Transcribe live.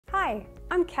Hi,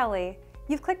 I'm Kelly.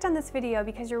 You've clicked on this video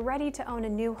because you're ready to own a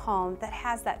new home that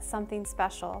has that something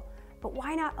special. But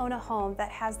why not own a home that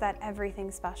has that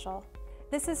everything special?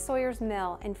 This is Sawyers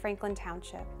Mill in Franklin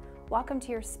Township. Welcome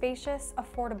to your spacious,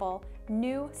 affordable,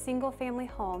 new single-family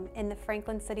home in the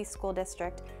Franklin City School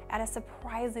District at a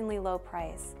surprisingly low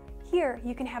price. Here,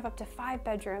 you can have up to 5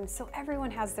 bedrooms so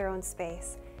everyone has their own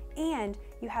space. And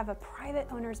you have a private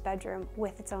owner's bedroom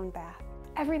with its own bath.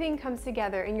 Everything comes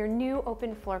together in your new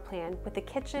open floor plan with the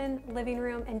kitchen, living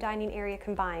room, and dining area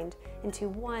combined into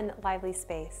one lively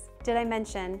space. Did I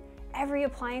mention every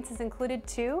appliance is included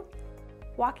too?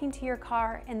 Walking to your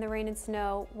car in the rain and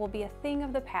snow will be a thing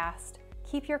of the past.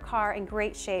 Keep your car in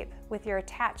great shape with your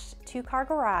attached 2-car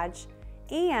garage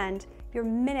and your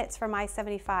minutes from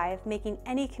I-75, making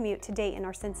any commute to Dayton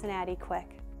or Cincinnati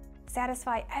quick.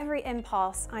 Satisfy every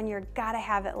impulse on your gotta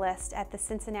have it list at the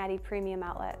Cincinnati Premium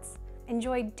Outlets.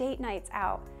 Enjoy date nights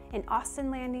out in Austin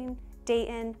Landing,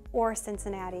 Dayton, or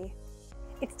Cincinnati.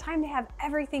 It's time to have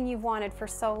everything you've wanted for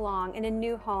so long in a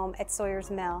new home at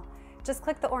Sawyers Mill. Just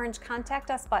click the orange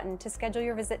Contact Us button to schedule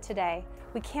your visit today.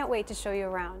 We can't wait to show you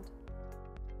around.